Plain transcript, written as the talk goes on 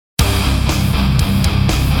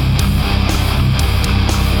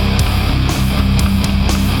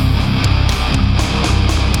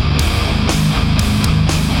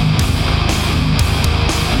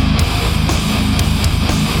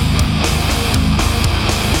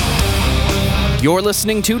You're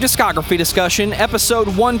listening to Discography Discussion, episode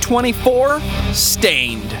 124,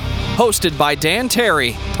 Stained, hosted by Dan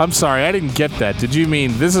Terry. I'm sorry, I didn't get that. Did you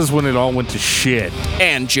mean this is when it all went to shit?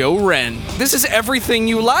 And Joe Wren. This is everything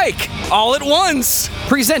you like, all at once.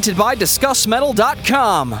 Presented by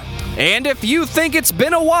DiscussMetal.com. And if you think it's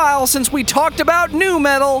been a while since we talked about nu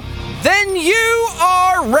metal, then you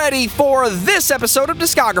are ready for this episode of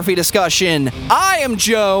Discography Discussion. I am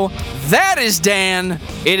Joe. That is Dan.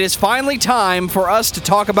 It is finally time for us to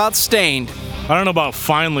talk about Stained. I don't know about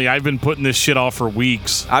finally. I've been putting this shit off for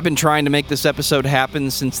weeks. I've been trying to make this episode happen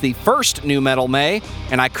since the first Nu Metal May,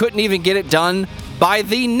 and I couldn't even get it done by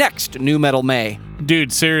the next Nu Metal May.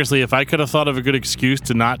 Dude, seriously, if I could have thought of a good excuse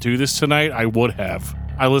to not do this tonight, I would have.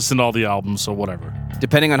 I listened to all the albums, so whatever.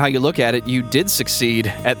 Depending on how you look at it, you did succeed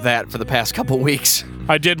at that for the past couple weeks.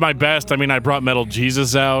 I did my best. I mean, I brought Metal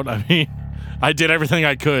Jesus out. I mean, I did everything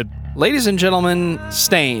I could. Ladies and gentlemen,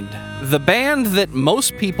 Stained, the band that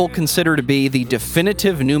most people consider to be the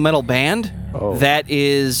definitive nu metal band that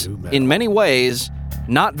is, in many ways,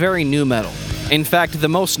 not very nu metal. In fact, the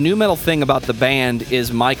most nu metal thing about the band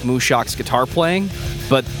is Mike Mushak's guitar playing,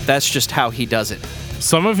 but that's just how he does it.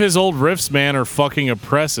 Some of his old riffs, man, are fucking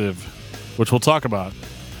oppressive, which we'll talk about.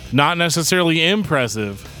 Not necessarily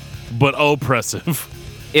impressive, but oppressive.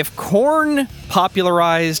 If Korn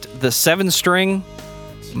popularized the 7-string,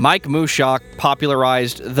 Mike Mushak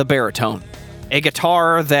popularized the baritone, a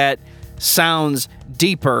guitar that sounds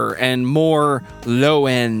deeper and more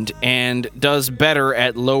low-end and does better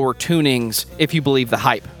at lower tunings, if you believe the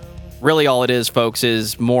hype. Really all it is, folks,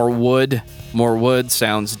 is more wood. More wood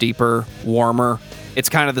sounds deeper, warmer. It's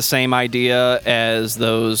kind of the same idea as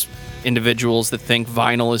those individuals that think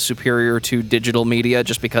vinyl is superior to digital media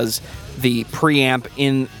just because the preamp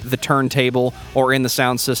in the turntable or in the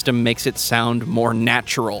sound system makes it sound more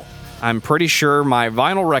natural. I'm pretty sure my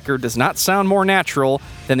vinyl record does not sound more natural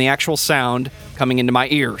than the actual sound coming into my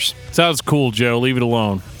ears. Sounds cool, Joe. Leave it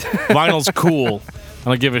alone. Vinyl's cool. I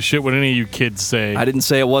don't give a shit what any of you kids say. I didn't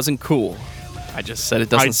say it wasn't cool. I just said it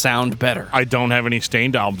doesn't sound better. I don't have any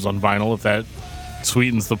Stained albums on vinyl, if that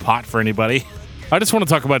sweetens the pot for anybody. I just want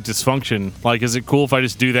to talk about Dysfunction. Like, is it cool if I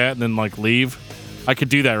just do that and then, like, leave? I could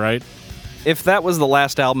do that, right? If that was the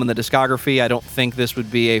last album in the discography, I don't think this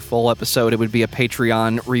would be a full episode. It would be a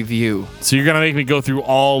Patreon review. So you're going to make me go through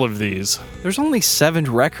all of these? There's only 7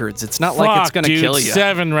 records. It's not like it's going to kill you.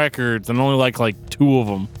 7 records and only like 2 of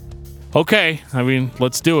them. Okay, I mean,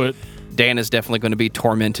 let's do it. Dan is definitely going to be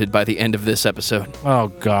tormented by the end of this episode. Oh,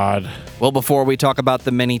 God. Well, before we talk about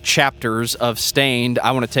the many chapters of Stained,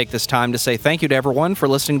 I want to take this time to say thank you to everyone for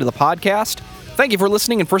listening to the podcast. Thank you for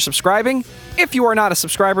listening and for subscribing. If you are not a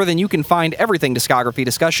subscriber, then you can find everything Discography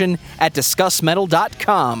Discussion at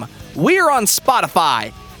DiscussMetal.com. We're on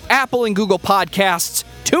Spotify, Apple and Google Podcasts,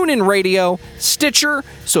 TuneIn Radio, Stitcher,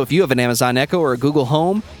 so if you have an Amazon Echo or a Google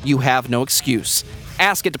Home, you have no excuse.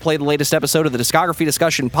 Ask it to play the latest episode of the Discography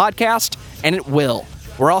Discussion podcast, and it will.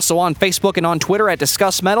 We're also on Facebook and on Twitter at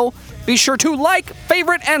Discuss Metal. Be sure to like,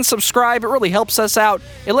 favorite, and subscribe. It really helps us out.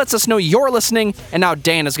 It lets us know you're listening, and now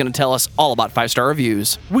Dan is going to tell us all about 5-star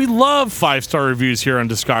reviews. We love 5-star reviews here on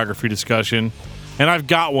Discography Discussion, and I've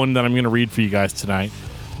got one that I'm going to read for you guys tonight.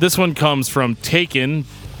 This one comes from Taken.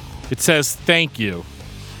 It says, "Thank you.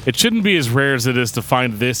 It shouldn't be as rare as it is to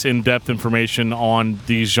find this in-depth information on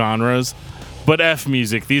these genres. But F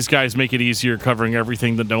music, these guys make it easier covering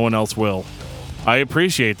everything that no one else will. I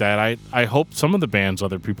appreciate that. I hope some of the bands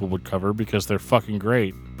other people would cover because they're fucking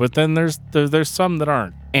great. But then there's some that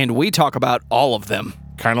aren't. And we talk about all of them.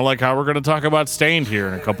 Kind of like how we're going to talk about Stained here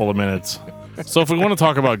in a couple of minutes. So if we want to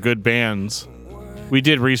talk about good bands, we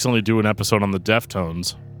did recently do an episode on the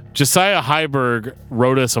Deftones. Josiah Heiberg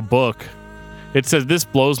wrote us a book. It says, "This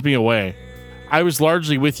blows me away. I was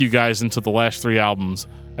largely with you guys until the last 3 albums.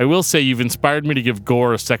 I will say you've inspired me to give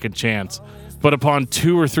Gore a second chance, but upon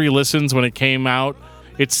 2 or 3 listens when it came out,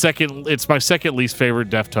 it's my second least favorite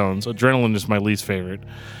Deftones. Adrenaline is my least favorite.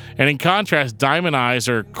 And in contrast, Diamond Eyes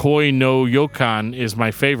or Koi no Yokan is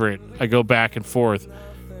my favorite. I go back and forth.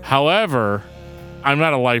 However, I'm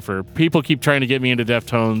not a lifer. People keep trying to get me into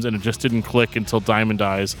Deftones, and it just didn't click until Diamond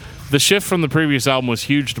Eyes. The shift from the previous album was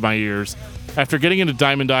huge to my ears. After getting into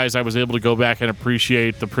Diamond Eyes, I was able to go back and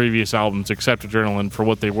appreciate the previous albums, except Adrenaline, for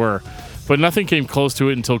what they were. But nothing came close to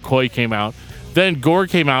it until Koi came out. Then Gore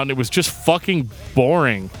came out, and it was just fucking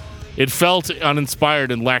boring. It felt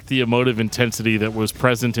uninspired and lacked the emotive intensity that was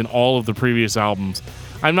present in all of the previous albums.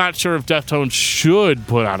 I'm not sure if Deftones should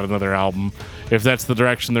put out another album, if that's the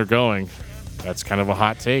direction they're going." That's kind of a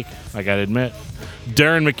hot take, I gotta admit.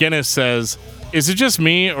 Darren McGinnis says, Is it just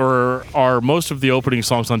me, or are most of the opening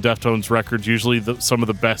songs on Deftones records usually some of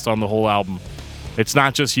the best on the whole album? It's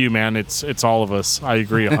not just you, man. It's all of us. I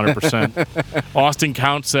agree 100%. Austin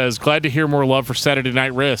Count says, glad to hear more love for Saturday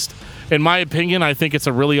Night Wrist. In my opinion, I think it's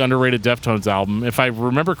a really underrated Deftones album. If I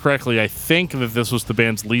remember correctly, I think that this was the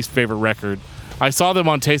band's least favorite record. I saw them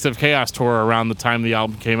on Taste of Chaos tour around the time the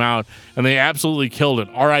album came out, and they absolutely killed it.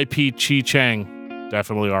 R.I.P. Chi Chang.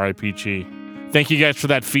 Definitely R.I.P. Chi. Thank you guys for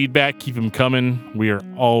that feedback. Keep them coming. We are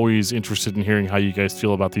always interested in hearing how you guys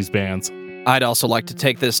feel about these bands. I'd also like to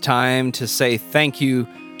take this time to say thank you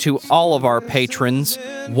to all of our patrons.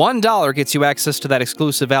 $1 gets you access to that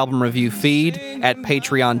exclusive album review feed at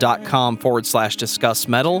patreon.com/discuss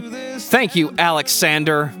metal. Thank you,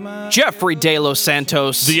 Alexander, Jeffrey De Los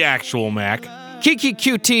Santos, The actual Mac, Kiki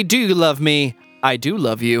QT, Do You Love Me? I Do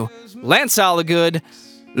Love You, Lance Allagood,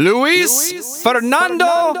 Luis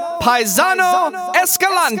Fernando Paisano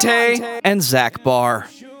Escalante, and Zach Barr.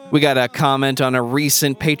 We got a comment on a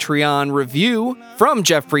recent Patreon review from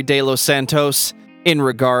Jeffrey De Los Santos in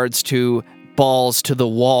regards to Balls to the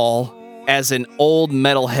Wall. As an old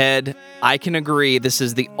metalhead, I can agree this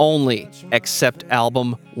is the only Accept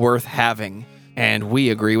album worth having, and we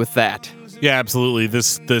agree with that. Yeah, absolutely.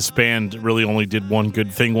 This band really only did one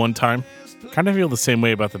good thing one time. Kind of feel the same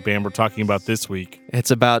way about the band we're talking about this week.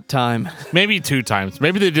 It's about time. Maybe 2 times.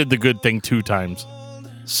 Maybe they did the good thing 2 times.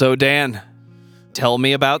 So, Dan, tell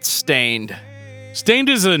me about Stained. Stained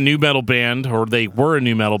is a new metal band, or they were a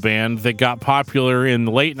new metal band, that got popular in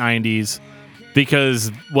the late 90s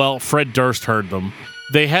because, well, Fred Durst heard them.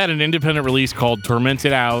 They had an independent release called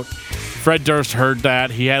Tormented Out. Fred Durst heard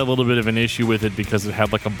that. He had a little bit of an issue with it because it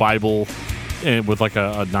had like a Bible with like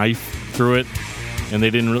a knife through it, and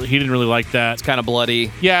he didn't really like that. It's kind of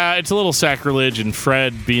bloody. Yeah, it's a little sacrilege, and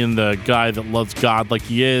Fred, being the guy that loves God like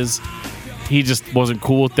he is, he just wasn't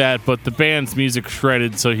cool with that. But the band's music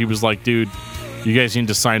shredded, so he was like, dude, you guys need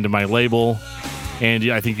to sign to my label, and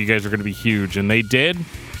I think you guys are going to be huge. And they did.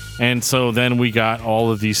 And so then we got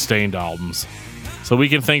all of these Stained albums. So we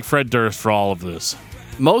can thank Fred Durst for all of this.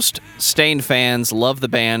 Most Stained fans love the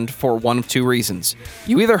band for one of 2 reasons.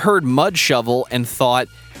 You either heard Mud Shovel and thought,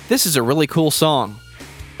 this is a really cool song,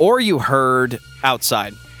 or you heard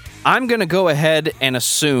Outside. I'm going to go ahead and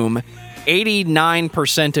assume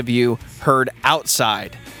 89% of you heard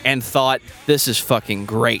Outside and thought, this is fucking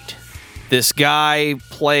great. This guy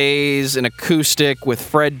plays an acoustic with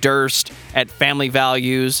Fred Durst at Family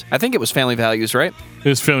Values. I think it was Family Values, right? It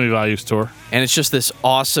was Family Values tour. And it's just this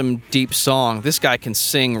awesome, deep song. This guy can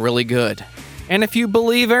sing really good. And if you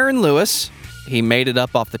believe Aaron Lewis, he made it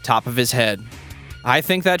up off the top of his head. I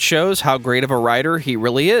think that shows how great of a writer he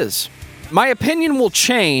really is. My opinion will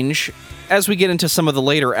change as we get into some of the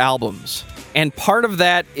later albums. And part of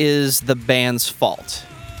that is the band's fault.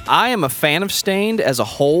 I am a fan of Stained as a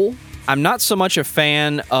whole. I'm not so much a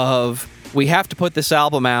fan of, we have to put this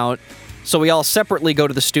album out, so we all separately go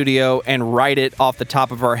to the studio and write it off the top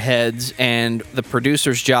of our heads, and the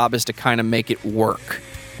producer's job is to kind of make it work.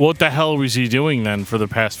 What the hell was he doing then for the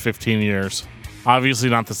past 15 years? Obviously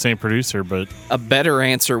not the same producer, but... A better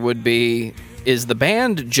answer would be, is the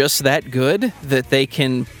band just that good that they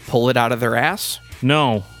can pull it out of their ass?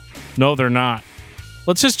 No, they're not.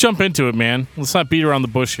 Let's just jump into it, man. Let's not beat around the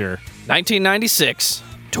bush here. 1996.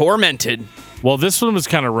 Tormented. Well, this one was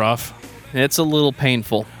kind of rough. It's a little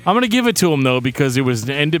painful. I'm going to give it to him, though, because it was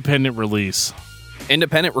an independent release.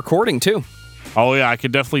 Independent recording, too. Oh, yeah, I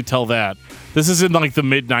could definitely tell that. This is in, like, the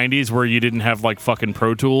mid-90s where you didn't have, like, fucking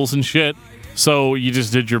Pro Tools and shit. So you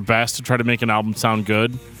just did your best to try to make an album sound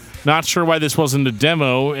good. Not sure why this wasn't a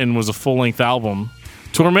demo and was a full-length album.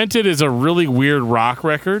 Tormented is a really weird rock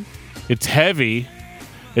record. It's heavy.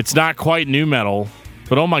 It's not quite nu metal.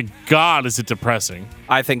 But oh my God, is it depressing.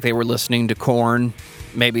 I think they were listening to Korn,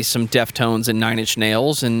 maybe some Deftones and Nine Inch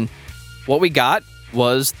Nails, and what we got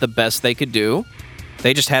was the best they could do.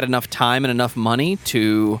 They just had enough time and enough money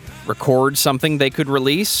to record something they could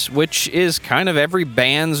release, which is kind of every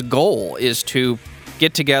band's goal, is to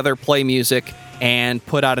get together, play music, and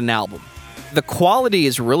put out an album. The quality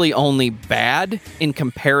is really only bad in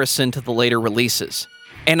comparison to the later releases.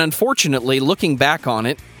 And unfortunately, looking back on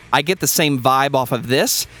it, I get the same vibe off of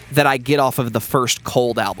this that I get off of the first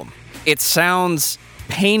Cold album. It sounds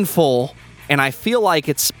painful, and I feel like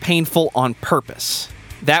it's painful on purpose.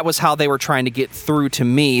 That was how they were trying to get through to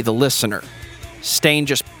me, the listener. Stained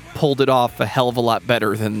just pulled it off a hell of a lot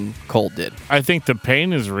better than Cold did. I think the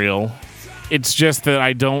pain is real. It's just that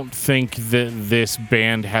I don't think that this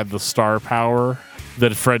band had the star power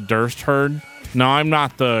that Fred Durst heard. Now, I'm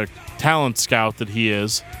not the talent scout that he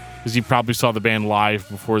is, because you probably saw the band live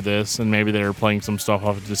before this, and maybe they were playing some stuff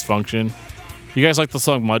off of Dysfunction. You guys like the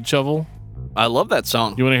song Mud Shovel? I love that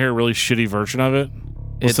song. You want to hear a really shitty version of it?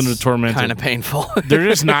 Listen to Tormented. Kind of painful. They're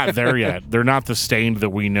just not there yet. They're not the Stained that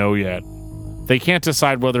we know yet. They can't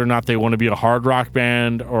decide whether or not they want to be a hard rock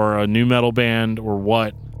band or a new metal band or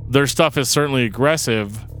what. Their stuff is certainly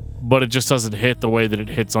aggressive, but it just doesn't hit the way that it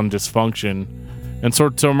hits on Dysfunction. And so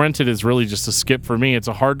Tormented is really just a skip for me. It's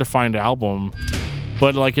a hard to find album,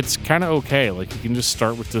 but like it's kind of okay. Like you can just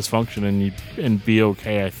start with Dysfunction and be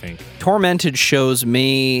okay, I think. Tormented shows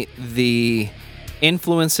me the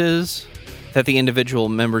influences that the individual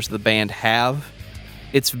members of the band have.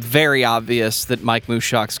 It's very obvious that Mike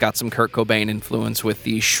Mushock's got some Kurt Cobain influence with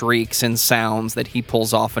the shrieks and sounds that he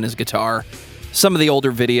pulls off on his guitar. Some of the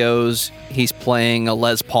older videos, he's playing a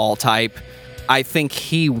Les Paul type. I think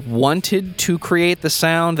he wanted to create the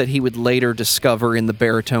sound that he would later discover in the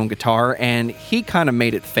baritone guitar, and he kind of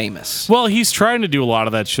made it famous. Well, he's trying to do a lot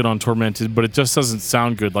of that shit on Tormented, but it just doesn't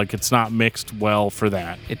sound good. Like, it's not mixed well for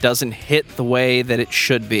that. It doesn't hit the way that it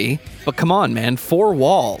should be. But come on, man. 4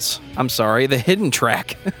 Walls. I'm sorry, the hidden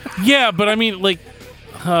track. Yeah, but I mean, like,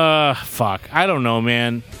 fuck. I don't know,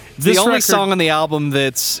 man. The only song on the album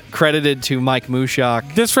that's credited to Mike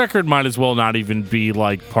Mushock. This record might as well not even be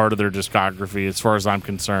like part of their discography as far as I'm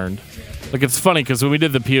concerned. Like, it's funny because when we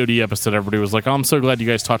did the POD episode, everybody was like, oh, I'm so glad you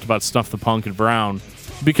guys talked about Snuff the Punk and Brown,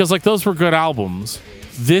 because like those were good albums.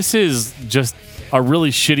 This is just a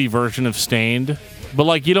really shitty version of Stained, but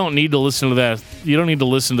like you don't need to listen to that. You don't need to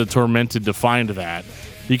listen to Tormented to find that.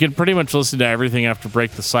 You can pretty much listen to everything after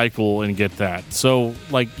Break the Cycle and get that. So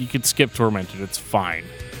like you could skip Tormented. It's fine.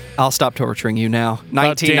 I'll stop torturing you now.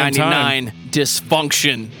 1999,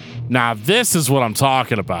 Dysfunction. Now, this is what I'm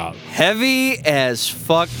talking about. Heavy as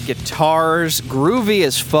fuck guitars, groovy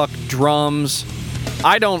as fuck drums.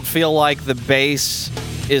 I don't feel like the bass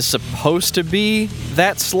is supposed to be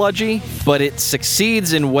that sludgy, but it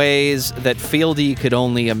succeeds in ways that Fieldy could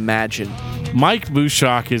only imagine. Mike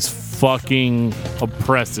Mushock is fucking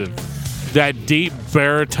oppressive. That deep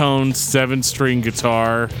baritone 7-string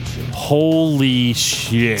guitar, holy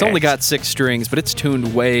shit. It's only got 6 strings, but it's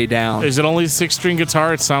tuned way down. Is it only a 6-string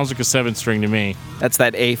guitar? It sounds like a 7-string to me. That's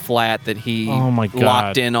that A flat that he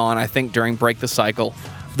locked in on, I think, during Break the Cycle.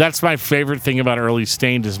 That's my favorite thing about early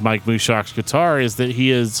Stained is Mike Mushock's guitar, is that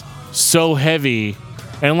he is so heavy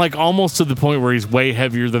and like almost to the point where he's way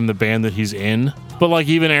heavier than the band that he's in. But like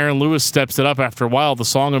even Aaron Lewis steps it up after a while. The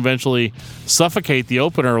song eventually, Suffocate, the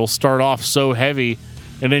opener, will start off so heavy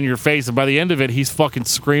and in your face. And by the end of it, he's fucking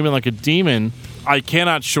screaming like a demon. I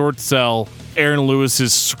cannot short sell Aaron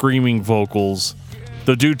Lewis's screaming vocals.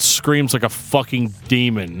 The dude screams like a fucking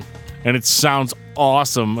demon. And it sounds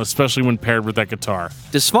awesome, especially when paired with that guitar.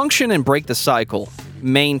 Dysfunction and Break the Cycle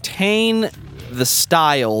maintain the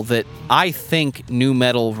style that I think nu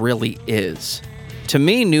metal really is. To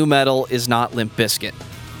me, nu metal is not Limp Bizkit.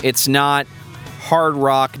 It's not hard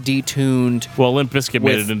rock detuned. Well, Limp Bizkit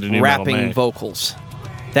made it into nu metal, rapping vocals.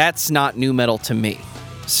 That's not nu metal to me.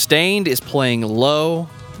 Stained is playing low.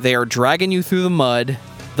 They are dragging you through the mud.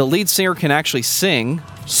 The lead singer can actually sing.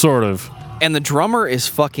 Sort of. And the drummer is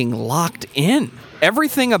fucking locked in.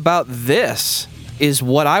 Everything about this is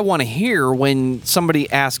what I want to hear when somebody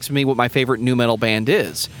asks me what my favorite nu metal band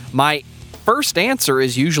is. My first answer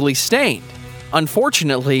is usually Stained.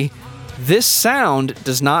 Unfortunately, this sound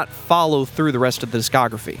does not follow through the rest of the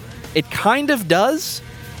discography. It kind of does,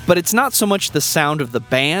 but it's not so much the sound of the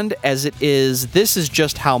band as it is, this is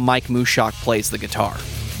just how Mike Mushock plays the guitar.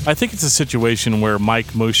 I think it's a situation where Mike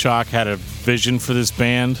Mushock had a vision for this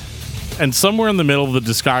band, and somewhere in the middle of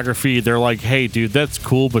the discography, they're like, hey, dude, that's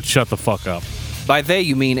cool, but shut the fuck up. By they,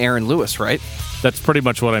 you mean Aaron Lewis, right? That's pretty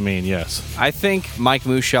much what I mean, yes. I think Mike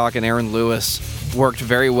Mushock and Aaron Lewis worked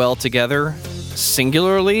very well together,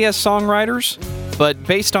 singularly as songwriters, but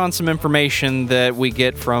based on some information that we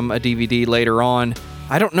get from a DVD later on,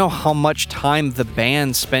 I don't know how much time the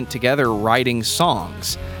band spent together writing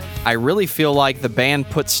songs. I really feel like the band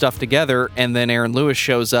put stuff together and then Aaron Lewis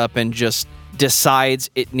shows up and just decides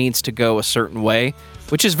it needs to go a certain way,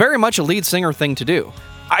 which is very much a lead singer thing to do.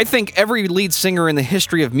 I think every lead singer in the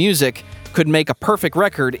history of music could make a perfect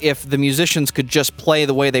record if the musicians could just play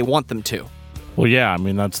the way they want them to. Well, yeah, I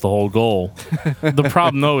mean, that's the whole goal. The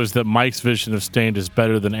problem, though, is that Mike's vision of Stained is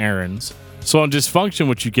better than Aaron's. So on Dysfunction,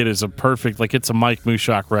 what you get is a perfect, like, it's a Mike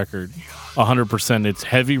Mushock record. 100%. It's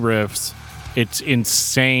heavy riffs. It's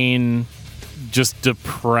insane, just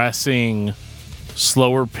depressing,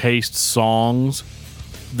 slower-paced songs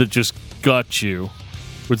that just gut you.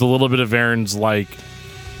 With a little bit of Aaron's, like,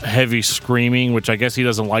 heavy screaming, which I guess he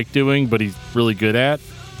doesn't like doing, but he's really good at.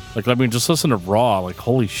 Like, I mean, just listen to Raw. Like,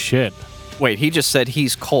 holy shit. Wait, he just said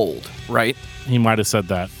he's cold, right? He might have said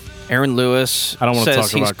that. Aaron Lewis I don't want to says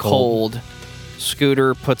talk he's about cold.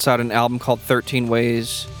 Scooter puts out an album called 13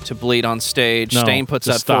 Ways to Bleed on Stage. No, Stain puts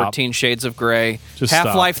out just stop. 14 Shades of Grey. Just stop.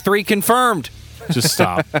 Half-Life 3 confirmed. Just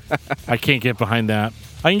stop. I can't get behind that.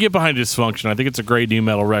 I can get behind Dysfunction. I think it's a great new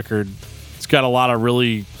metal record. It's got a lot of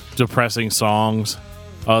really depressing songs.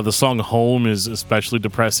 The song Home is especially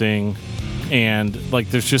depressing. And like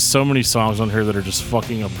there's just so many songs on here that are just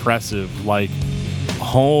fucking oppressive. Like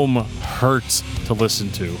Home hurts to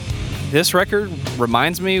listen to. This record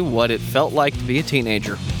reminds me what it felt like to be a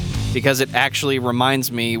teenager, because it actually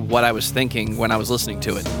reminds me what I was thinking when I was listening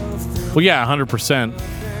to it. Well, yeah, 100%.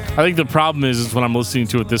 I think the problem is when I'm listening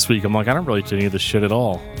to it this week, I'm like, I don't relate to any of this shit at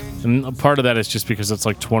all. And a part of that is just because it's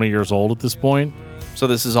like 20 years old at this point. So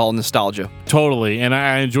this is all nostalgia. Totally. And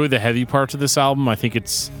I enjoy the heavy parts of this album. I think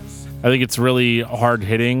it's really hard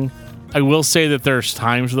hitting. I will say that there's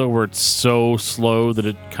times though where it's so slow that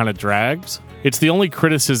it kind of drags. It's the only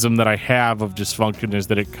criticism that I have of Dysfunction is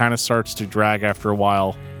that it kind of starts to drag after a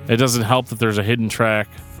while. It doesn't help that there's a hidden track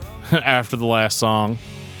after the last song,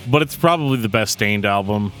 but it's probably the best Stained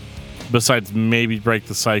album, besides maybe Break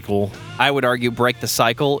the Cycle. I would argue Break the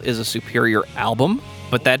Cycle is a superior album,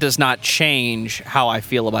 but that does not change how I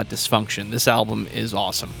feel about Dysfunction. This album is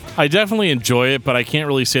awesome. I definitely enjoy it, but I can't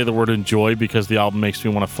really say the word enjoy because the album makes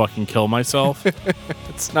me want to fucking kill myself.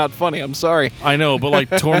 It's not funny, I'm sorry. I know, but like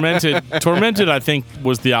Tormented I think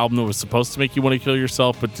was the album that was supposed to make you want to kill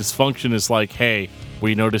yourself, but Dysfunction is like, hey,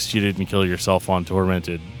 we noticed you didn't kill yourself on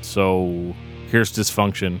Tormented, so here's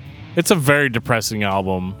Dysfunction. It's a very depressing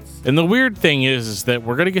album. And the weird thing is that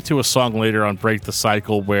we're going to get to a song later on Break the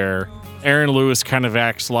Cycle where Aaron Lewis kind of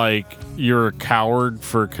acts like you're a coward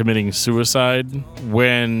for committing suicide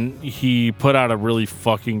when he put out a really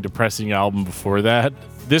fucking depressing album before that.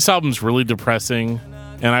 This album's really depressing,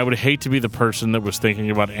 and I would hate to be the person that was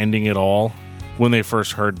thinking about ending it all when they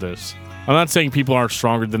first heard this. I'm not saying people aren't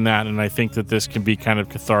stronger than that, and I think that this can be kind of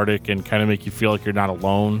cathartic and kind of make you feel like you're not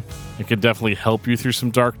alone. It can definitely help you through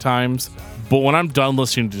some dark times. But when I'm done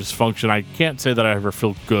listening to Dysfunction, I can't say that I ever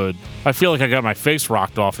feel good. I feel like I got my face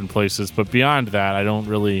rocked off in places, but beyond that, I don't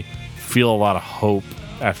really feel a lot of hope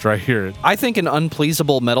after I hear it. I think an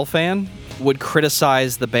unpleasable metal fan would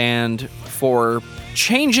criticize the band for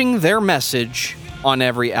changing their message on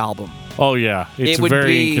every album. Oh, yeah. It's It would very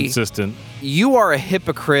be- inconsistent. You are a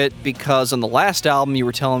hypocrite because on the last album you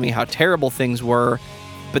were telling me how terrible things were,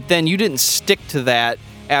 but then you didn't stick to that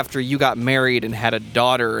after you got married and had a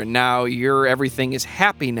daughter, and now everything is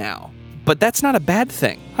happy now. But that's not a bad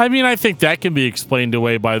thing. I mean, I think that can be explained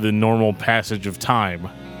away by the normal passage of time.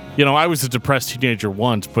 You know, I was a depressed teenager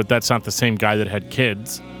once, but that's not the same guy that had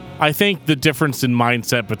kids. I think the difference in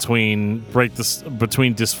mindset between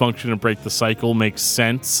Dysfunction and Break the Cycle makes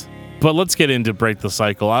sense. But let's get into Break the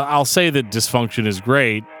Cycle. I'll say that Dysfunction is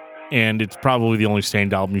great, and it's probably the only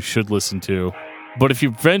Stained album you should listen to. But if you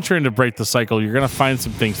venture into Break the Cycle, you're going to find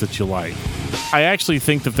some things that you like. I actually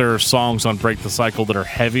think that there are songs on Break the Cycle that are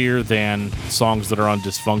heavier than songs that are on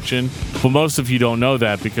Dysfunction. But most of you don't know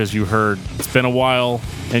that because you heard It's Been a While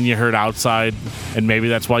and you heard Outside, and maybe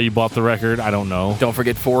that's why you bought the record. I don't know. Don't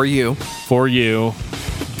forget For You. For You.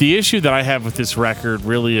 The issue that I have with this record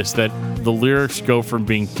really is that the lyrics go from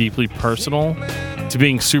being deeply personal to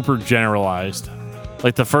being super generalized.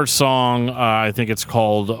 Like the first song, I think it's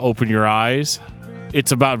called Open Your Eyes.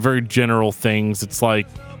 It's about very general things. It's like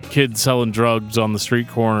kids selling drugs on the street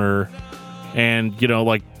corner and, you know,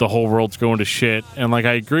 like the whole world's going to shit. And like,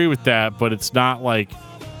 I agree with that, but it's not like,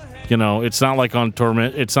 you know, it's not like on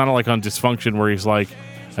Dysfunction where he's like,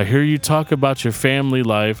 I hear you talk about your family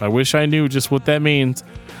life. I wish I knew just what that means.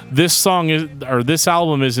 This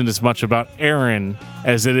album isn't as much about Aaron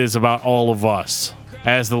as it is about all of us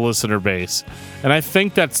as the listener base. And I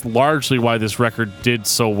think that's largely why this record did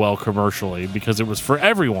so well commercially, because it was for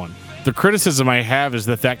everyone. The criticism I have is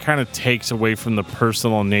that kind of takes away from the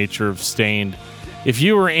personal nature of Stained. If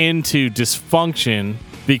you were into Dysfunction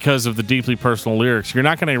because of the deeply personal lyrics, you're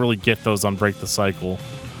not going to really get those on Break the Cycle.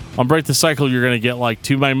 On Break the Cycle, you're going to get like,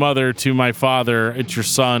 to my mother, to my father, it's your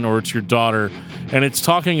son, or it's your daughter. And it's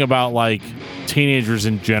talking about like teenagers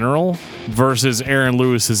in general versus Aaron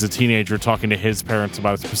Lewis as a teenager talking to his parents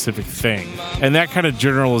about a specific thing. And that kind of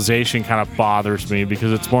generalization kind of bothers me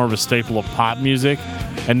because it's more of a staple of pop music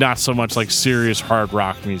and not so much like serious hard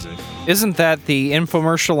rock music. Isn't that the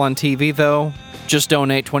infomercial on TV, though? Just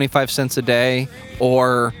donate 25 cents a day,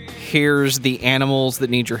 or here's the animals that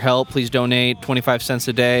need your help, please donate 25 cents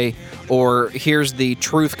a day, or here's the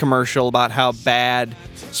truth commercial about how bad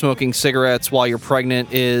smoking cigarettes while you're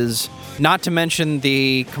pregnant is, not to mention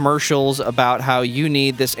the commercials about how you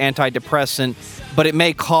need this antidepressant, but it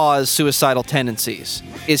may cause suicidal tendencies.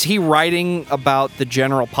 Is he writing about the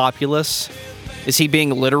general populace? Is he being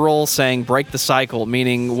literal, saying break the cycle,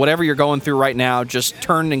 meaning whatever you're going through right now, just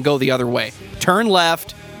turn and go the other way? Turn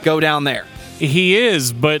left, go down there. He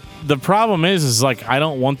is, but the problem is like, I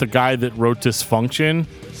don't want the guy that wrote Dysfunction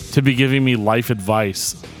to be giving me life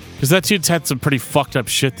advice. Because that dude's had some pretty fucked up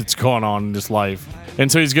shit that's going on in his life.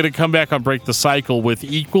 And so he's going to come back on Break the Cycle with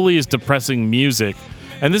equally as depressing music.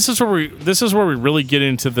 And this is where we really get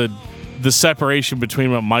into the separation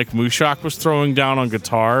between what Mike Mushok was throwing down on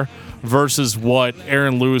guitar versus what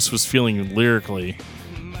Aaron Lewis was feeling lyrically.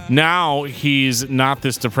 Now he's not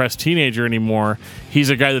this depressed teenager anymore. He's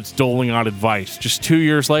a guy that's doling out advice just 2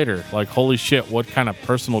 years later. Like, holy shit, what kind of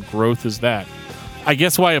personal growth is that? I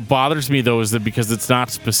guess why it bothers me, though, is that because it's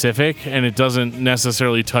not specific and it doesn't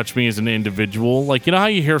necessarily touch me as an individual. Like, you know how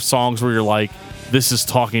you hear songs where you're like, this is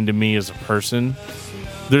talking to me as a person?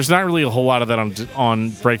 There's not really a whole lot of that on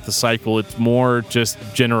Break the Cycle. It's more just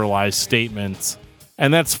generalized statements.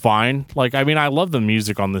 And that's fine. Like, I mean, I love the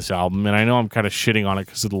music on this album, and I know I'm kind of shitting on it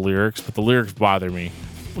because of the lyrics, but the lyrics bother me.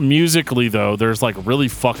 Musically, though, there's like really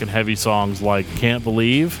fucking heavy songs like Can't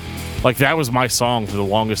Believe. Like, that was my song for the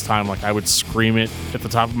longest time. Like, I would scream it at the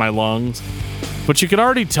top of my lungs. But you can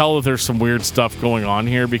already tell that there's some weird stuff going on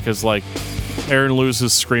here because, like, Aaron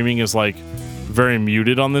Lewis's screaming is, like, very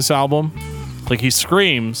muted on this album. Like, he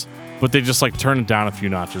screams, but they just, like, turn it down a few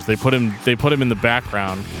notches. They put him in the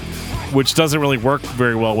background, which doesn't really work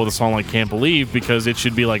very well with a song like Can't Believe because it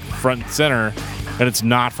should be, like, front and center, and it's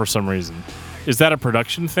not for some reason. Is that a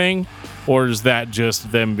production thing? Or is that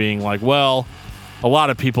just them being like, well, a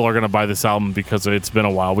lot of people are going to buy this album because it's been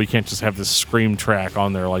a while. We can't just have this scream track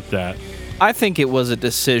on there like that. I think it was a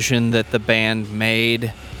decision that the band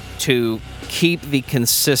made to keep the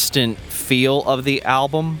consistent feel of the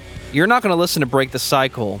album. You're not going to listen to Break the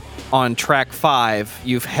Cycle on track 5.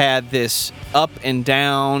 You've had this up and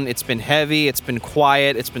down. It's been heavy. It's been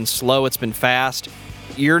quiet. It's been slow. It's been fast.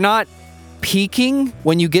 You're not peaking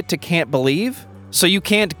when you get to Can't Believe. So you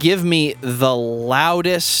can't give me the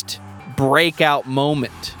loudest breakout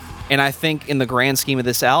moment. And I think in the grand scheme of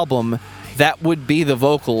this album, that would be the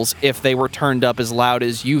vocals if they were turned up as loud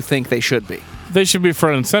as you think they should be. They should be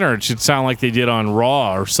front and center. It should sound like they did on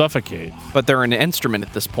Raw or Suffocate. But they're an instrument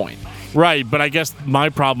at this point. Right, but I guess my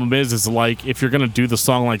problem is like, if you're going to do the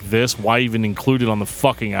song like this, why even include it on the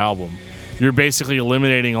fucking album? You're basically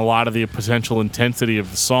eliminating a lot of the potential intensity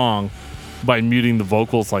of the song by muting the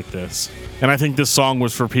vocals like this. And I think this song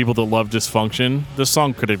was for people that love Dysfunction. This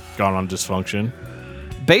song could have gone on Dysfunction.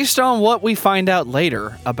 Based on what we find out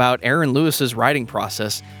later about Aaron Lewis's writing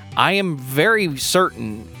process, I am very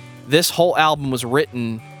certain this whole album was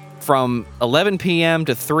written from 11 p.m.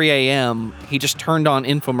 to 3 a.m. He just turned on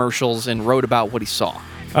infomercials and wrote about what he saw.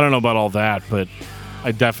 I don't know about all that, but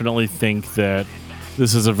I definitely think that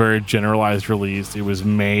this is a very generalized release. It was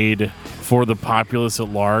made for the populace at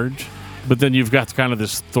large. But then you've got kind of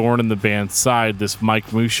this thorn in the band's side, this Mike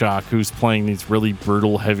Mushok, who's playing these really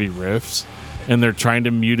brutal, heavy riffs. And they're trying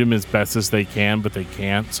to mute him as best as they can, but they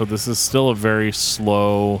can't. So this is still a very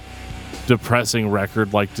slow, depressing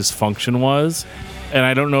record like Dysfunction was. And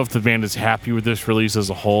I don't know if the band is happy with this release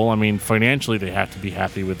as a whole. I mean, financially, they have to be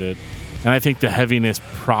happy with it. And I think the heaviness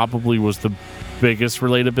probably was the biggest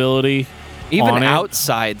relatability. Even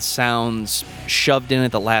Outside sounds shoved in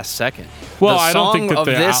at the last second. Well, the I don't think that song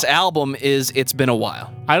of this album is It's Been a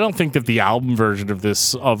While. I don't think that the album version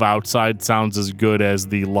of Outside sounds as good as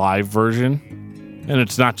the live version. And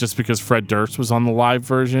it's not just because Fred Durst was on the live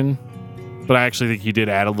version, but I actually think he did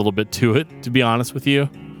add a little bit to it, to be honest with you.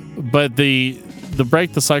 But the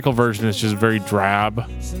Break the Cycle version is just very drab,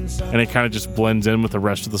 and it kind of just blends in with the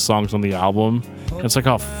rest of the songs on the album. And it's like,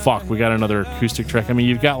 oh fuck, we got another acoustic track. I mean,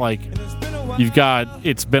 you've got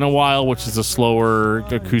It's Been a While, which is a slower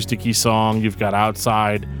acoustic-y song. You've got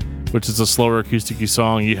Outside, which is a slower acoustic-y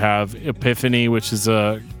song. You have Epiphany, which is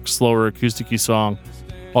a slower acoustic-y song.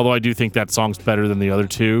 Although I do think that song's better than the other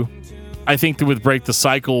two. I think that with Break the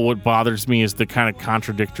Cycle, what bothers me is the kind of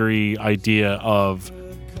contradictory idea of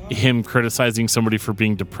him criticizing somebody for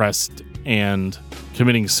being depressed and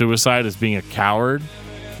committing suicide as being a coward.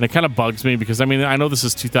 And it kind of bugs me because, I mean, I know this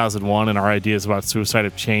is 2001 and our ideas about suicide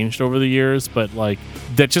have changed over the years, but like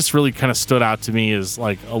that just really kind of stood out to me as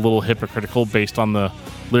like a little hypocritical based on the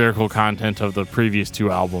lyrical content of the previous two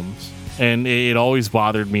albums. And it always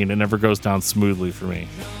bothered me, and it never goes down smoothly for me.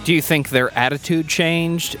 Do you think their attitude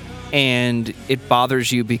changed and it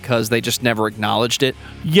bothers you because they just never acknowledged it?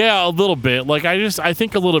 Yeah, a little bit. Like I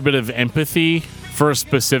think a little bit of empathy for a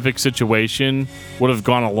specific situation would have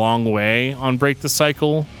gone a long way on Break the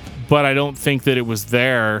Cycle, but I don't think that it was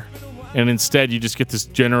there. And instead you just get this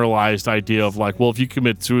generalized idea of like, well, if you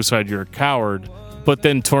commit suicide, you're a coward. But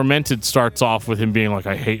then Tormented starts off with him being like,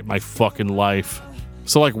 I hate my fucking life.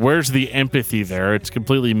 So, like, where's the empathy there? It's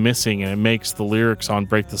completely missing, and it makes the lyrics on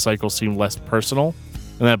Break the Cycle seem less personal,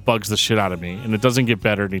 and that bugs the shit out of me. And it doesn't get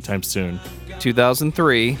better anytime soon.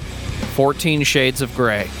 2003, 14 Shades of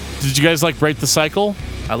Grey. Did you guys like Break the Cycle?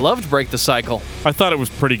 I loved Break the Cycle. I thought it was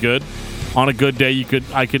pretty good. On a good day,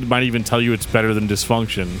 might even tell you it's better than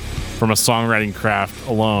Dysfunction from a songwriting craft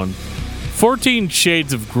alone. 14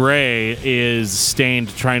 Shades of Grey is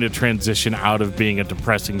Staind trying to transition out of being a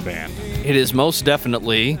depressing band. It is most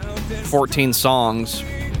definitely 14 songs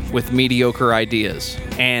with mediocre ideas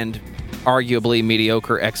and arguably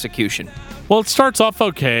mediocre execution. Well, it starts off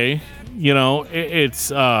okay. You know, it's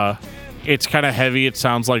kind of heavy. It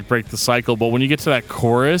sounds like Break the Cycle, but when you get to that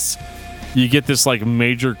chorus, you get this like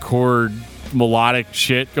major chord melodic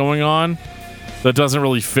shit going on that doesn't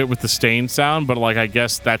really fit with the Staind sound, but like I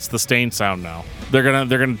guess that's the Staind sound now. They're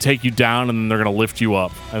gonna take you down and then they're gonna lift you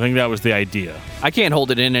up. I think that was the idea. I can't hold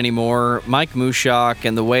it in anymore. Mike Mushok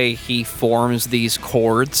and the way he forms these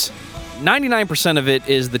chords, 99% of it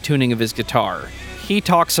is the tuning of his guitar. He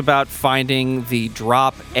talks about finding the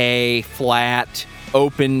drop A flat,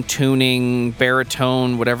 open tuning,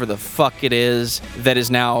 baritone, whatever the fuck it is, that is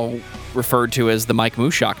now referred to as the Mike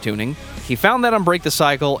Mushok tuning. He found that on Break the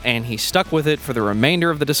Cycle, and he stuck with it for the remainder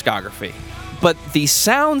of the discography. But the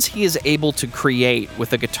sounds he is able to create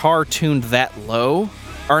with a guitar tuned that low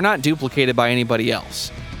are not duplicated by anybody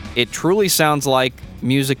else. It truly sounds like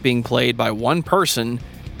music being played by one person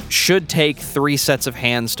should take 3 sets of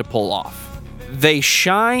hands to pull off. They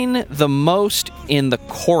shine the most in the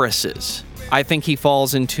choruses. I think he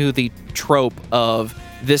falls into the trope of,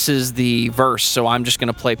 this is the verse, so I'm just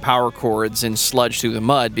going to play power chords and sludge through the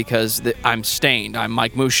mud because I'm Staind, I'm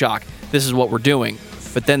Mike Mushok, this is what we're doing.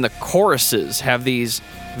 But then the choruses have these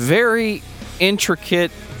very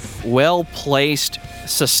intricate, well-placed,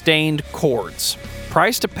 sustained chords.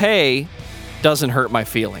 Price to Pay doesn't hurt my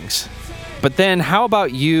feelings. But then how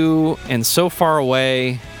about You and So Far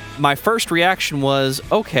Away? My first reaction was,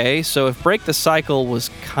 okay, so if Break the Cycle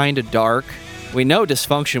was kind of dark, we know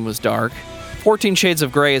Dysfunction was dark, 14 Shades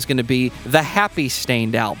of Grey is going to be the happy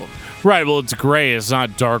Staind album. Right, well, it's gray. It's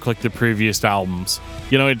not dark like the previous albums.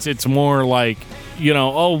 You know, it's more like, you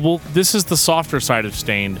know, oh, well, this is the softer side of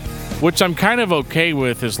Staind, which I'm kind of okay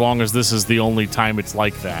with as long as this is the only time it's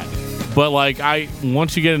like that. But, like,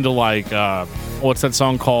 once you get into, like, what's that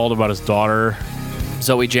song called about his daughter?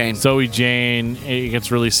 Zoe Jane. Zoe Jane, it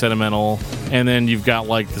gets really sentimental. And then you've got,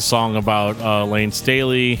 like, the song about Lane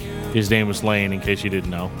Staley. His name was Lane, in case you didn't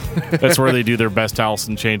know. That's where they do their best Alice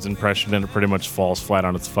in Chains impression, and it pretty much falls flat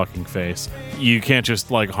on its fucking face. You can't just,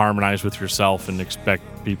 like, harmonize with yourself and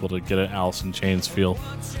expect people to get an Alice in Chains feel.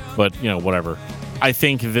 But, you know, whatever. I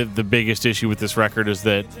think that the biggest issue with this record is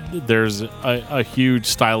that there's a huge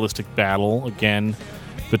stylistic battle, again,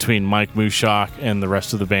 between Mike Mushok and the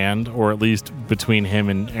rest of the band, or at least between him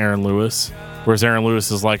and Aaron Lewis. Whereas Aaron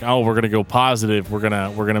Lewis is like, oh, we're gonna go positive. We're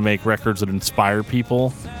gonna make records that inspire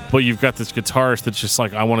people. But you've got this guitarist that's just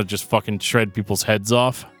like, I want to just fucking shred people's heads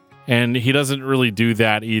off. And he doesn't really do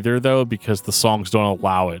that either, though, because the songs don't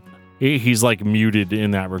allow it. He's like muted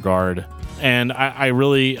in that regard. And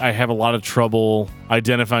I have a lot of trouble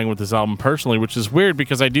identifying with this album personally, which is weird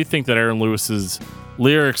because I do think that Aaron Lewis's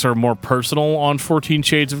lyrics are more personal on 14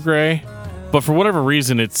 Shades of Grey. But for whatever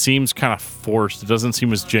reason, it seems kind of forced. It doesn't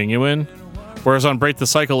seem as genuine. Whereas on Break the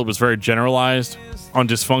Cycle, it was very generalized. On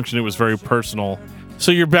Dysfunction, it was very personal.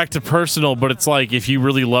 So you're back to personal, but it's like if you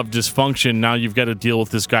really love Dysfunction, now you've got to deal with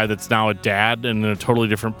this guy that's now a dad and in a totally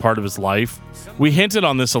different part of his life. We hinted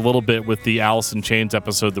on this a little bit with the Alice in Chains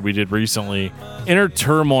episode that we did recently. Inner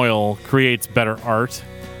turmoil creates better art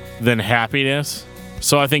than happiness.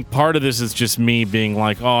 So I think part of this is just me being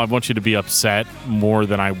like, oh, I want you to be upset more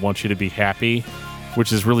than I want you to be happy,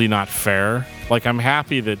 which is really not fair. Like, I'm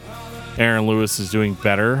happy that Aaron Lewis is doing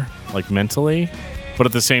better, like, mentally. But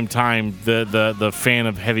at the same time, the fan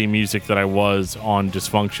of heavy music that I was on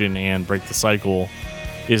Dysfunction and Break the Cycle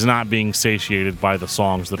is not being satiated by the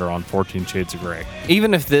songs that are on 14 Shades of Grey.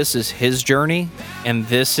 Even if this is his journey and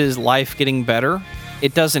this is life getting better,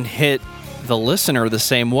 it doesn't hit the listener the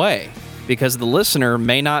same way because the listener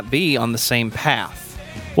may not be on the same path.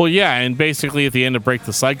 Well, yeah, and basically at the end of Break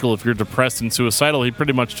the Cycle, if you're depressed and suicidal, he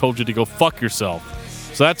pretty much told you to go fuck yourself.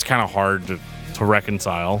 So that's kind of hard to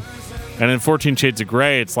reconcile. And in 14 Shades of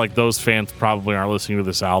Grey, it's like those fans probably aren't listening to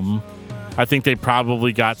this album. I think they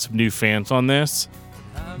probably got some new fans on this,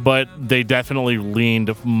 but they definitely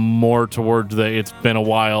leaned more towards the it's been a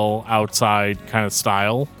while outside kind of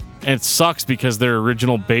style. And it sucks because their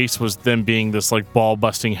original base was them being this like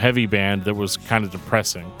ball-busting heavy band that was kind of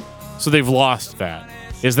depressing. So they've lost that.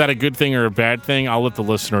 Is that a good thing or a bad thing? I'll let the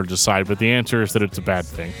listener decide, but the answer is that it's a bad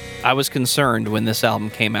thing. I was concerned when this album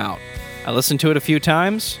came out. I listened to it a few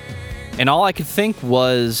times, and all I could think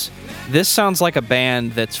was, this sounds like a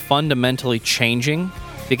band that's fundamentally changing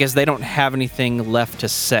because they don't have anything left to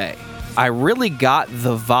say. I really got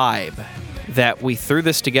the vibe that we threw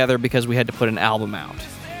this together because we had to put an album out.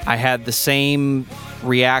 I had the same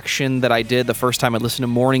reaction that I did the first time I listened to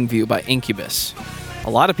Morning View by Incubus. A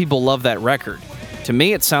lot of people love that record. To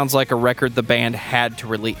me, it sounds like a record the band had to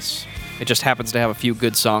release. It just happens to have a few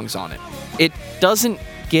good songs on it. It doesn't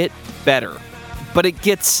get better, but it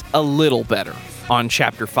gets a little better on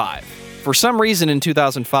Chapter 5. For some reason in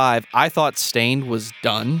 2005, I thought Stained was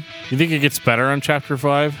done. You think it gets better on Chapter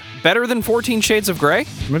 5? Better than 14 Shades of Grey?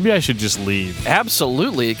 Maybe I should just leave.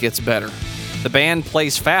 Absolutely, it gets better. The band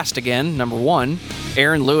plays fast again, number one.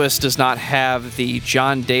 Aaron Lewis does not have the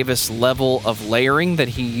John Davis level of layering that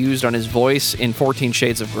he used on his voice in 14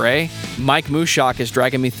 Shades of Grey. Mike Mushok is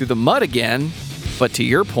dragging me through the mud again, but to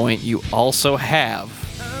your point, you also have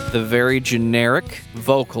the very generic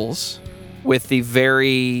vocals with the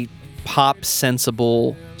very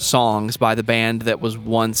pop-sensible songs by the band that was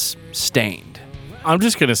once Stained. I'm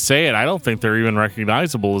just going to say it. I don't think they're even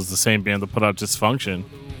recognizable as the same band that put out Dysfunction.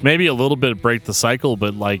 Maybe a little bit Break the Cycle,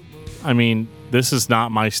 but this is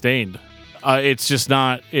not my Stained. It's just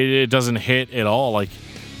not, it doesn't hit at all. Like,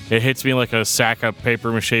 it hits me like a sack of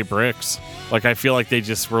paper mache bricks. Like, I feel like they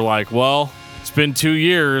just were like, well, it's been 2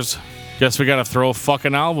 years. Guess we got to throw a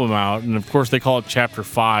fucking album out. And of course, they call it Chapter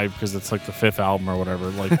 5 because it's like the 5th album or whatever.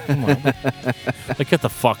 Like, come on. Like, get the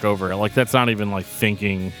fuck over it. Like, that's not even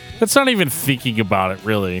thinking about it,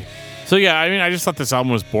 really. So, yeah, I just thought this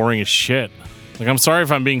album was boring as shit. Like, I'm sorry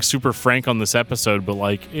if I'm being super frank on this episode, but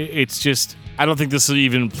it's just, I don't think this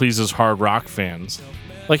even pleases hard rock fans.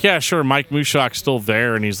 Like, yeah, sure, Mike Mushok's still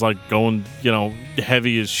there and he's going,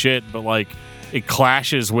 heavy as shit, but it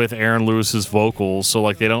clashes with Aaron Lewis's vocals,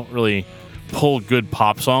 so they don't really pull good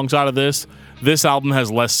pop songs out of this. This album has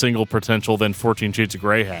less single potential than 14 Shades of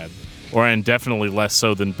Grey had, and definitely less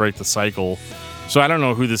so than Break the Cycle. So I don't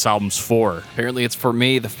know who this album's for. Apparently it's for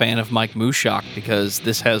me, the fan of Mike Mushok, because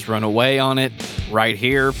this has Runaway on it, Right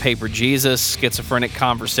Here, Paper Jesus, Schizophrenic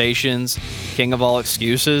Conversations, King of All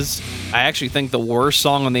Excuses. I actually think the worst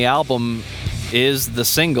song on the album is the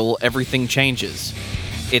single, Everything Changes.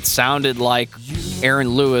 It sounded like Aaron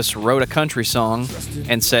Lewis wrote a country song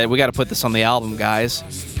and said, we got to put this on the album, guys.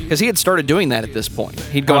 Because he had started doing that at this point.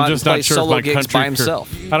 He'd go out and play solo gigs by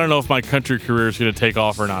himself. I don't know if my country career is going to take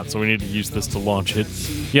off or not, so we need to use this to launch it.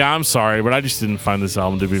 Yeah, I'm sorry, but I just didn't find this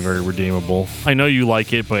album to be very redeemable. I know you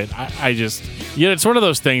like it, but it's one of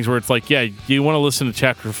those things where it's like, yeah, do you want to listen to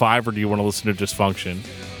Chapter 5 or do you want to listen to Dysfunction?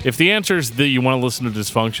 If the answer is that you want to listen to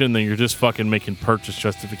Dysfunction, then you're just fucking making purchase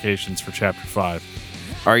justifications for Chapter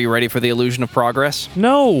 5. Are you ready for the Illusion of Progress?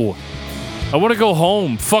 No. I want to go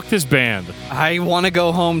home. Fuck this band. I want to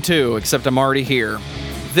go home too, except I'm already here.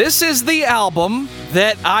 This is the album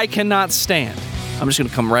that I cannot stand. I'm just going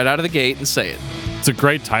to come right out of the gate and say it. It's a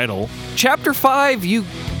great title. Chapter 5, you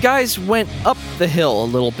guys went up the hill a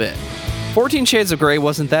little bit. 14 Shades of Grey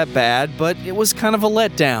wasn't that bad, but it was kind of a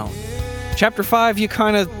letdown. Chapter 5, you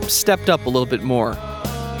kind of stepped up a little bit more.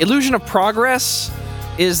 Illusion of Progress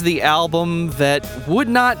is the album that would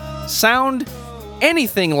not sound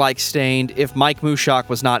anything like Stained if Mike Mushok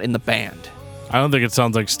was not in the band. I don't think it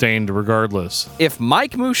sounds like Stained regardless. If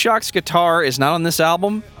Mike Mushok's guitar is not on this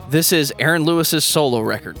album, this is Aaron Lewis's solo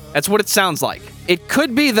record. That's what it sounds like. It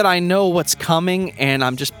could be that I know what's coming and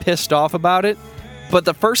I'm just pissed off about it, but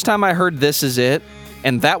the first time I heard This Is It,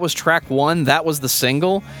 and that was track 1, that was the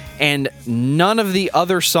single, and none of the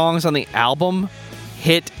other songs on the album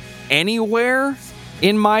hit anywhere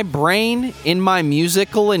in my brain, in my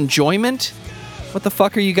musical enjoyment. What the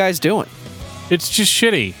fuck are you guys doing? It's just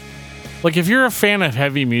shitty. If you're a fan of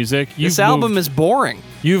heavy music, this album is boring.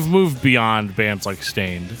 You've moved beyond bands like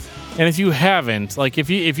Stained. And if you haven't,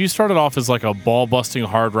 if you started off as a ball-busting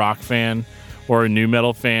hard rock fan or a nu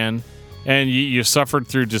metal fan, and you suffered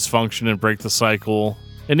through Dysfunction and Break the Cycle,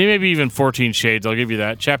 and maybe even 14 Shades, I'll give you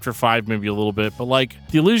that. Chapter 5 maybe a little bit, but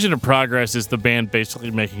The Illusion of Progress is the band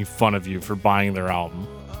basically making fun of you for buying their album.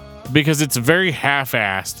 Because it's very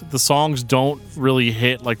half-assed. The songs don't really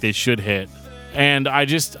hit like they should hit. And I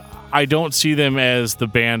don't see them as the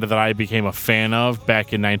band that I became a fan of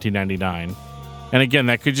back in 1999. And again,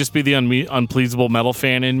 that could just be the unpleasable metal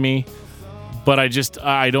fan in me. But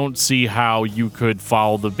I don't see how you could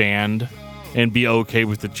follow the band and be okay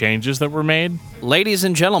with the changes that were made. Ladies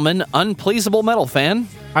and gentlemen, unpleasable metal fan.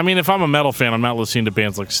 I mean, if I'm a metal fan, I'm not listening to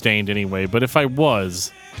bands like Stained anyway. But if I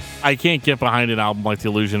was, I can't get behind an album like The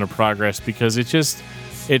Illusion of Progress because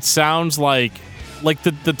it sounds like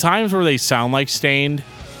the times where they sound like Stained,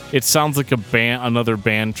 it sounds like another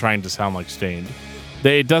band trying to sound like Stained.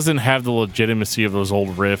 It doesn't have the legitimacy of those old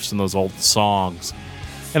riffs and those old songs.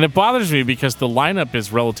 And it bothers me because the lineup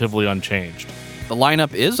is relatively unchanged. The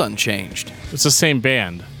lineup is unchanged. It's the same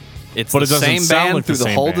band. But it doesn't same band like through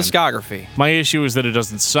the whole discography. My issue is that it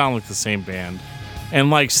doesn't sound like the same band. And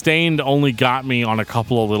like Stained only got me on a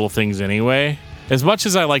couple of little things anyway. As much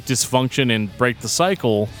as I like Dysfunction and Break the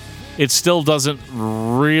Cycle, it still doesn't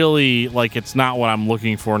really, like, it's not what I'm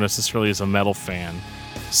looking for necessarily as a metal fan.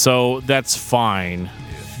 So that's fine.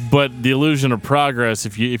 But The Illusion of Progress,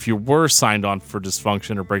 if you were signed on for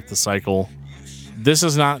Dysfunction or Break the Cycle, this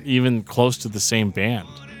is not even close to the same band.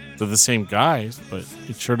 They're the same guys, but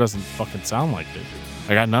it sure doesn't fucking sound like it.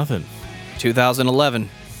 I got nothing. 2011,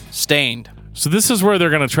 Stained. So this is where they're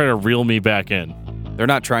going to try to reel me back in. They're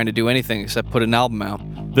not trying to do anything except put an album out.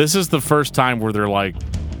 This is the first time where they're like,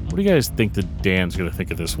 what do you guys think that Dan's going to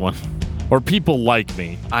think of this one? Or people like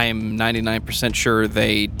me. I am 99% sure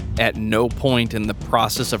they, at no point in the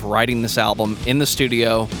process of writing this album in the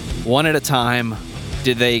studio, one at a time,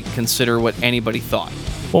 did they consider what anybody thought.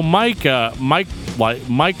 Well, Mike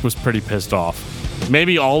was pretty pissed off.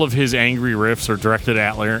 Maybe all of his angry riffs are directed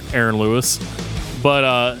at Aaron Lewis,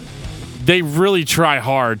 but they really try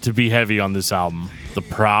hard to be heavy on this album. The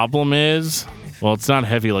problem is, well, it's not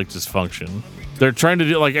heavy like Dysfunction. They're trying to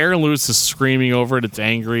do, like, Aaron Lewis is screaming over it. It's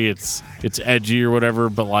angry. It's edgy or whatever.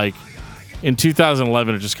 But, like, in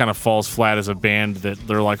 2011, it just kind of falls flat as a band that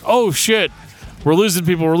they're like, oh, shit, we're losing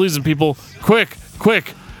people. Quick,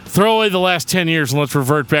 throw away the last 10 years and let's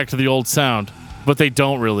revert back to the old sound. But they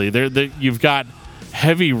don't really. You've got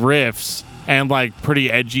heavy riffs and, like, pretty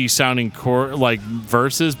edgy sounding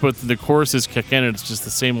verses, but the choruses kick in and it's just the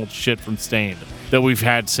same old shit from Stained that we've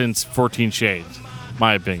had since 14 Shades,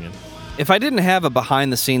 my opinion. If I didn't have a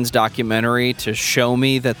behind-the-scenes documentary to show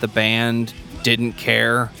me that the band didn't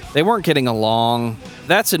care, they weren't getting along,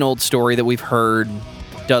 that's an old story that we've heard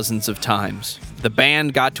dozens of times. The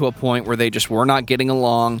band got to a point where they just were not getting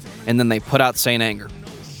along, and then they put out Saint Anger.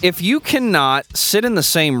 If you cannot sit in the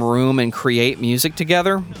same room and create music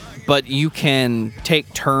together, but you can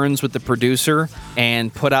take turns with the producer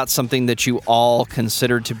and put out something that you all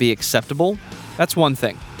consider to be acceptable, that's one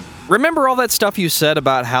thing. Remember all that stuff you said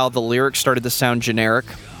about how the lyrics started to sound generic?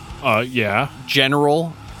 Yeah.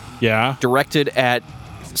 General? Yeah. Directed at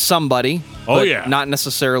somebody, but yeah. Not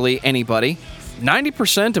necessarily anybody.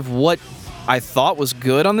 90% of what I thought was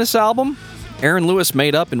good on this album, Aaron Lewis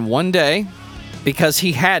made up in one day because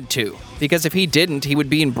he had to. Because if he didn't, he would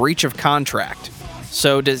be in breach of contract.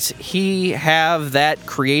 So does he have that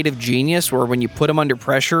creative genius where when you put him under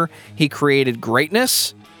pressure, he created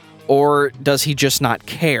greatness? Or does he just not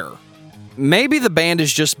care? Maybe the band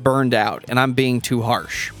is just burned out and I'm being too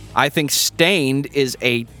harsh. I think Stained is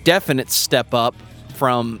a definite step up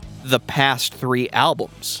from the past 3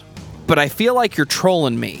 albums. But I feel like you're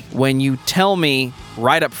trolling me when you tell me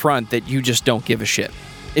right up front that you just don't give a shit.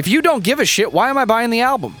 If you don't give a shit, why am I buying the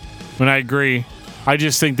album? And I agree. I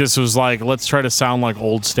just think this was like, let's try to sound like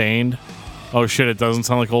old Stained. Oh shit, it doesn't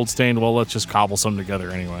sound like old Stained. Well, let's just cobble some together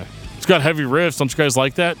anyway. It's got heavy riffs. Don't you guys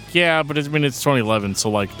like that? Yeah, but it's 2011, so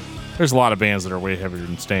like, there's a lot of bands that are way heavier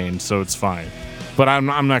than Stained, so it's fine. But I'm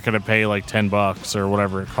not going to pay like $10 or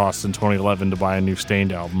whatever it costs in 2011 to buy a new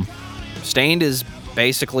Stained album. Stained is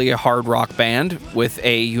basically a hard rock band with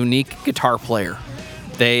a unique guitar player.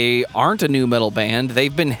 They aren't a nu metal band.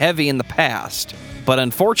 They've been heavy in the past, but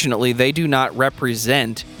unfortunately, they do not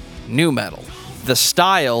represent nu metal, the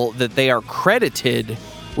style that they are credited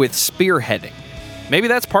with spearheading. Maybe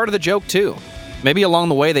that's part of the joke, too. Maybe along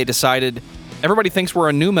the way they decided, everybody thinks we're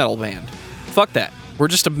a nu metal band. Fuck that. We're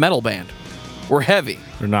just a metal band. We're heavy.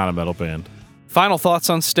 They're not a metal band. Final thoughts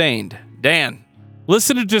on Stained. Dan.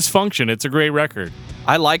 Listen to Dysfunction. It's a great record.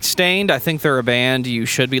 I like Stained. I think they're a band you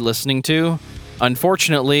should be listening to.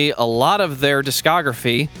 Unfortunately, a lot of their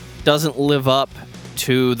discography doesn't live up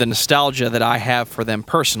to the nostalgia that I have for them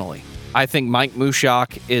personally. I think Mike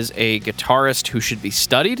Mushok is a guitarist who should be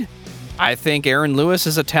studied. I think Aaron Lewis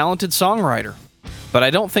is a talented songwriter. But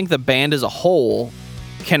I don't think the band as a whole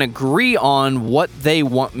can agree on what they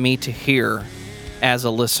want me to hear as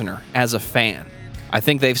a listener, as a fan. I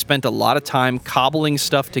think they've spent a lot of time cobbling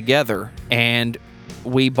stuff together, and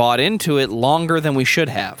we bought into it longer than we should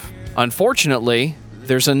have. Unfortunately,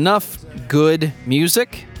 there's enough good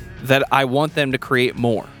music that I want them to create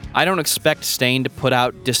more. I don't expect Stained to put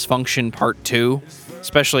out Dysfunction Part 2,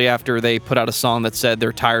 especially after they put out a song that said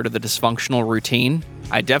they're tired of the dysfunctional routine.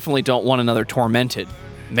 I definitely don't want another Tormented.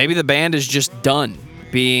 Maybe the band is just done.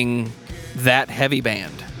 being that heavy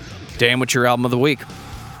band. Dan, what's your album of the week?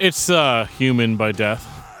 It's Human by Death.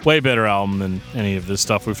 Way better album than any of this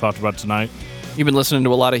stuff we've talked about tonight. You've been listening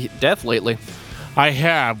to a lot of Death lately. I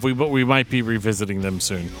have, but we might be revisiting them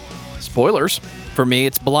soon. Spoilers. For me,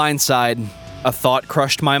 it's Blindside. A thought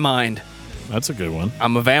crushed my mind. That's a good one.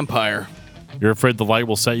 I'm a vampire. You're afraid the light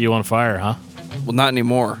will set you on fire, huh? Well, not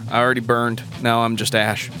anymore. I already burned. Now I'm just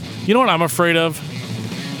ash. You know what I'm afraid of?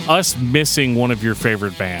 Us missing one of your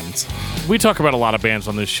favorite bands. We talk about a lot of bands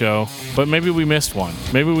on this show, but maybe we missed one.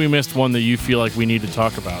 Maybe we missed one that you feel like we need to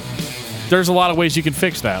talk about. There's a lot of ways you can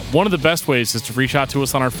fix that. One of the best ways is to reach out to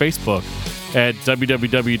us on our Facebook at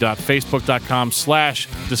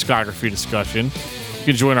www.facebook.com/discography discussion. You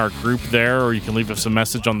can join our group there, or you can leave us a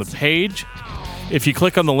message on the page. If you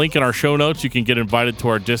click on the link in our show notes, you can get invited to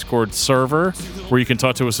our Discord server where you can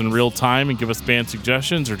talk to us in real time and give us band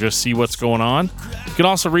suggestions or just see what's going on. You can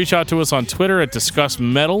also reach out to us on Twitter at Discuss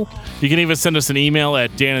Metal. You can even send us an email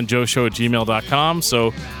at danandjoeshow@gmail.com.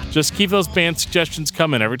 So just keep those band suggestions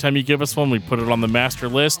coming. Every time you give us one, we put it on the master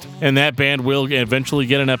list, and that band will eventually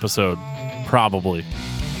get an episode. Probably.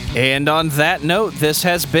 And on that note, this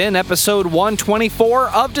has been episode 124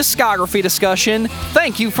 of Discography Discussion.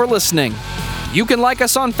 Thank you for listening. You can like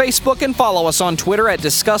us on Facebook and follow us on Twitter at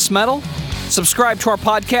Discuss Metal. Subscribe to our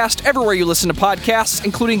podcast everywhere you listen to podcasts,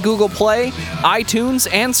 including Google Play, iTunes,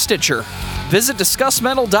 and Stitcher. Visit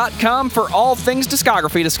DiscussMetal.com for all things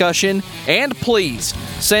discography discussion, and please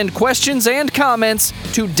send questions and comments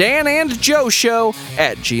to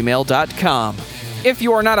danandjoeshow@gmail.com. If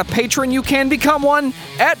you are not a patron, you can become one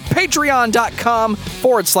at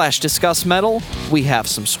patreon.com/discussmetal. We have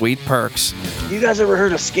some sweet perks. You guys ever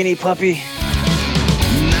heard of Skinny Puppy?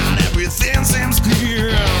 Not everything seems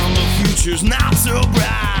clear, the future's not so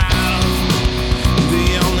bright.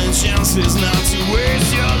 The only chance is not to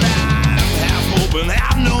waste your life. Have hope and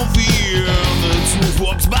have no fear, the truth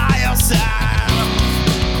walks by your side.